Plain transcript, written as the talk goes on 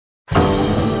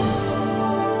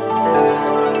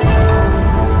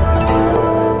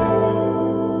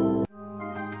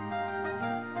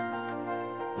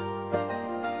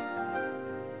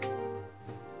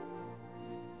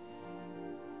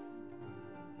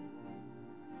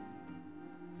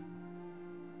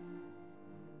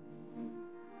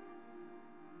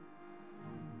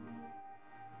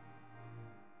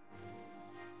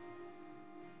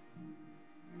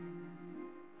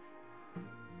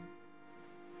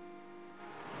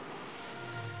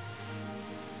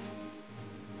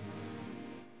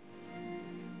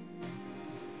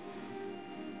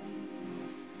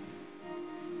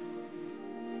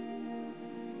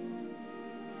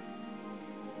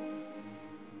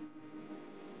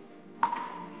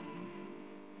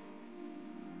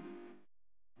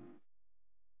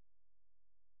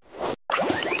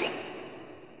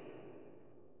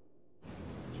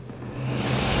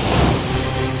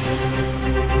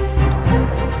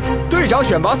长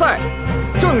选拔赛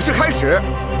正式开始。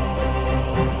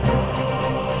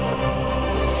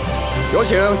有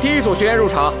请第一组学员入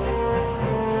场。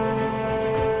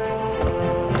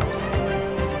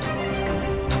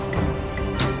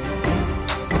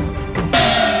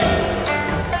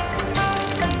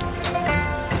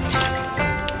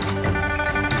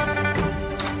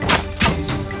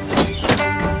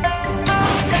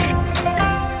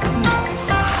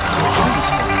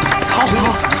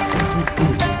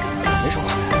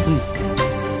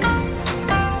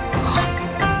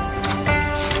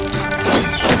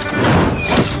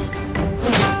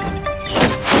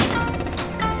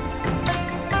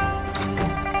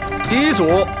 第一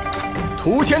组，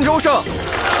涂千舟胜。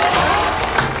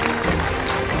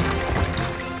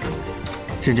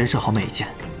认真射好每一箭，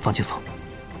放轻松。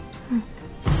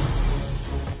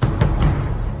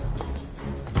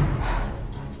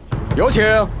有请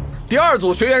第二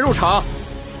组学员入场。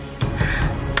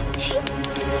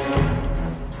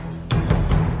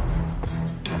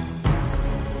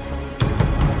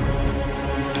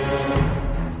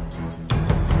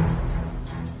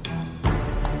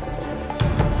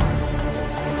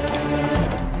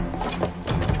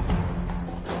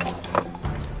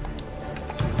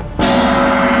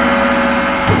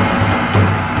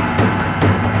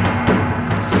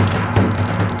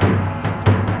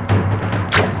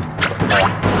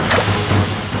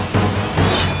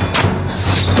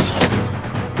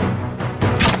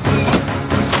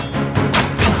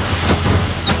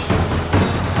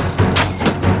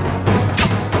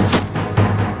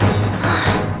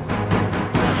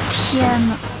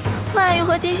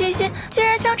金欣欣竟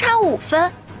然相差5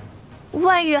分，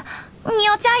万宇，你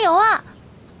要加油啊！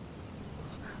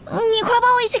你快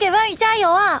帮我一起给万宇加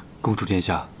油啊！公主殿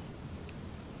下，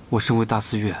我身为大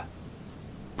司乐，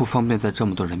不方便在这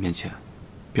么多人面前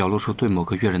表露出对某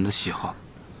个乐人的喜好。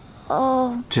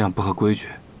哦，这样不合规矩。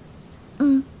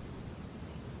嗯。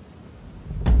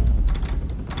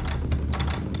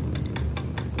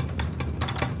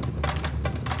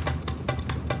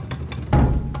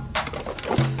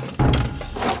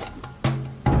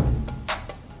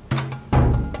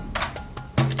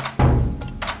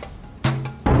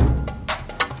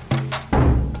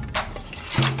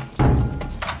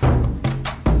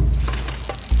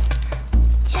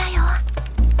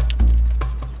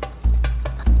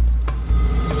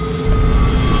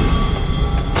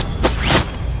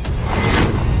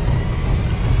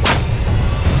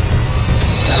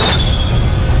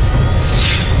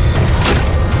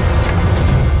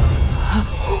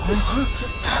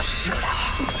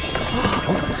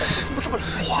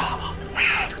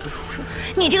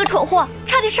 你这个蠢货，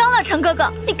差点伤了陈哥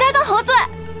哥，你该当何罪？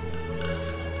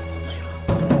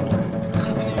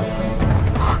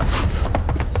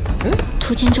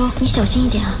涂千舟，你小心一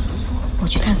点啊！我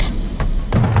去看看。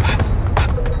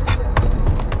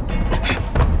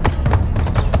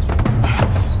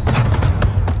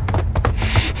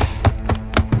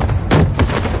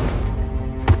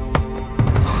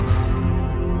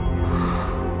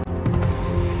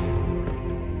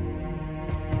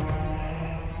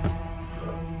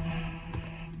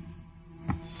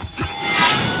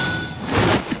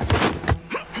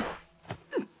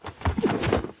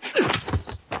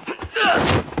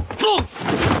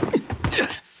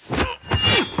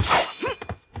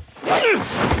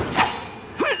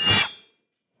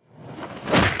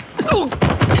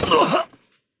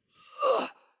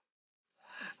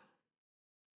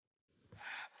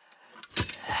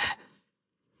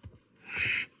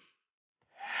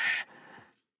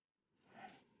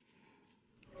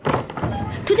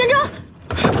涂千舟，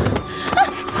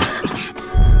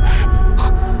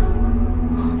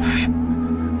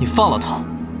你放了他，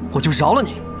我就饶了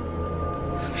你。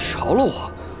饶了我？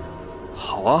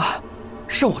好啊，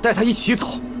让我带他一起走。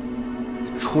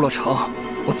出了城，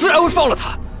我自然会放了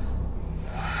他。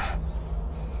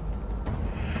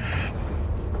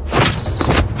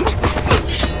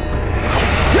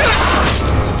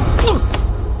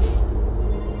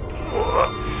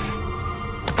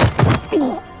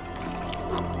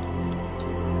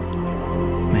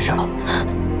没事了。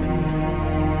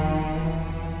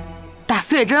大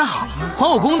四爷真好，还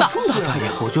我公道。这么大反应，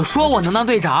我就说我能当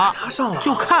队长，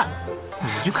就看，你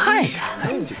们去看一看。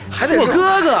还得我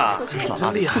哥哥，老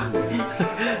大厉害。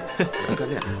教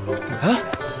练，啊，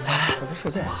让他射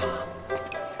箭。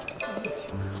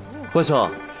万兄，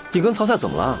你跟曹夏怎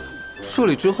么了？说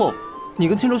礼之后，你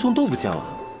跟青州兄都不见了。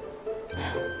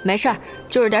没事儿，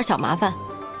就是点小麻烦，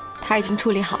他已经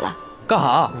处理好了。干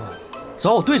哈？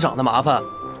找我队长的麻烦，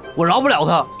我饶不了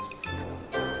他。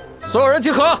所有人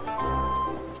集合。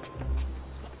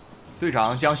队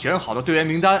长将选好的队员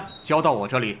名单交到我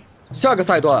这里，下个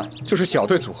赛段就是小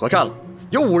队组合战了，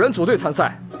由5人组队参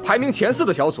赛，排名前4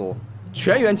的小组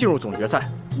全员进入总决赛。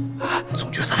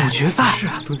总决赛是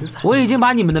啊，总决赛。我已经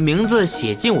把你们的名字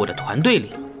写进我的团队里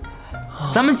了。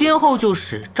咱们今后就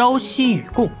是朝夕与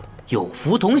共，有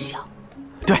福同享。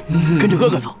对，跟着哥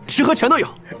哥走，吃喝全都有，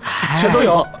全都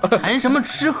有。谈什么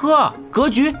吃喝？格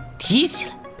局提起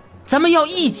来，咱们要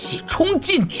一起冲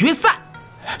进决赛！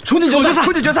冲进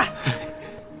决赛！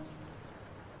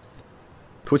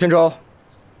涂千舟，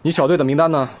你小队的名单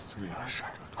呢？是，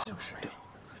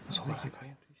走了还可以，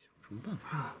什么办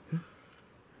法？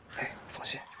哎，放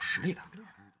心，有实力的，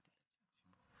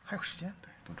还有时间，对，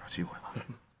多找机会吧。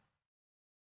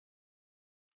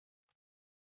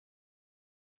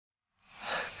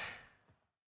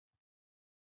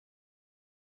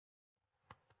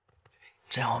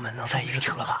这样我们能在一个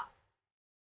车了。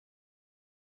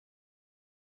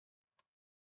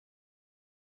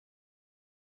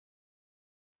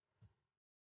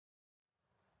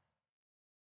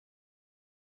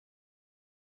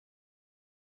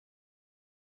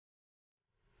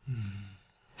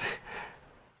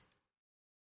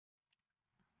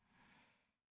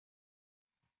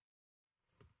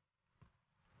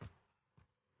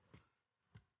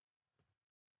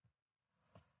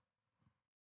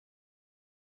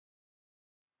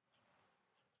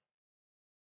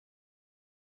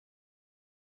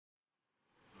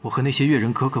我和那些越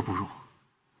人格格不入，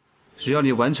只要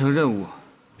你完成任务，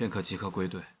便可即刻归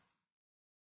队。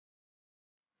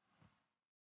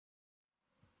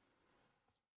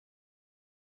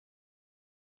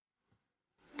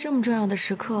这么重要的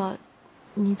时刻，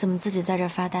你怎么自己在这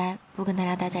发呆，不跟大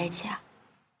家待在一起啊？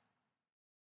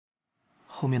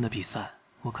后面的比赛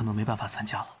我可能没办法参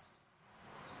加了。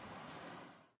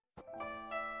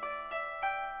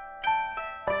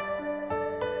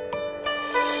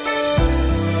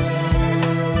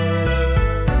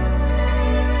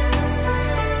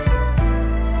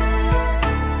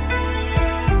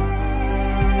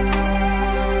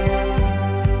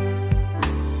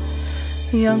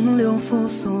杨柳扶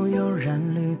苏悠然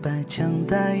绿白墙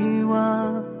黛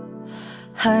瓦，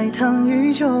海棠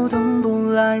依旧等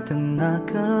不来的那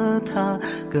个他，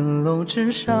阁楼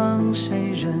之上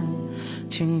谁人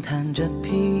轻弹着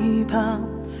琵琶，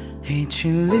一曲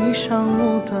离殇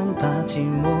无端把寂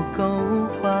寞勾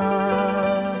画，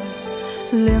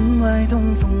帘外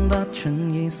东风把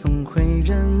春意送回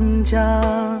人家，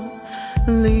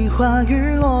梨花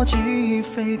雨落记忆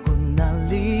飞过那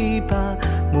篱笆，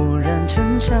蓦然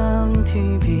沉香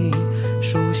提笔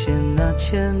书写那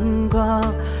牵挂，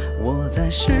我在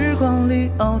时光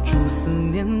里熬煮思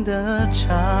念的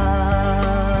茶，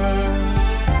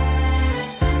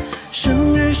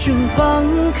生日寻访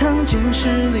看尽十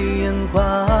里烟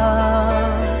花，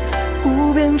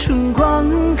无边春光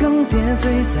更叠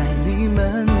醉在你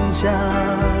们家，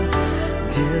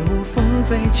蝶舞风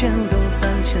飞牵动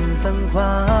3000繁华，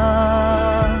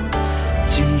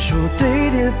锦书对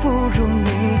叠不如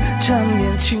你缠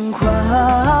绵情话，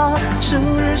生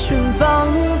日寻访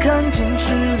看尽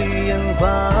十里烟花，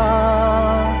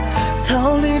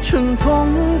桃李春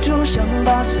风就像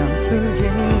把相思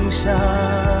饮下，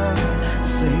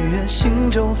岁月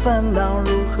行舟烦恼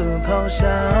如何抛下，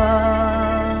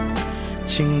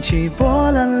轻骑波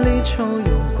澜里愁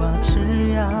又挂枝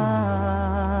桠。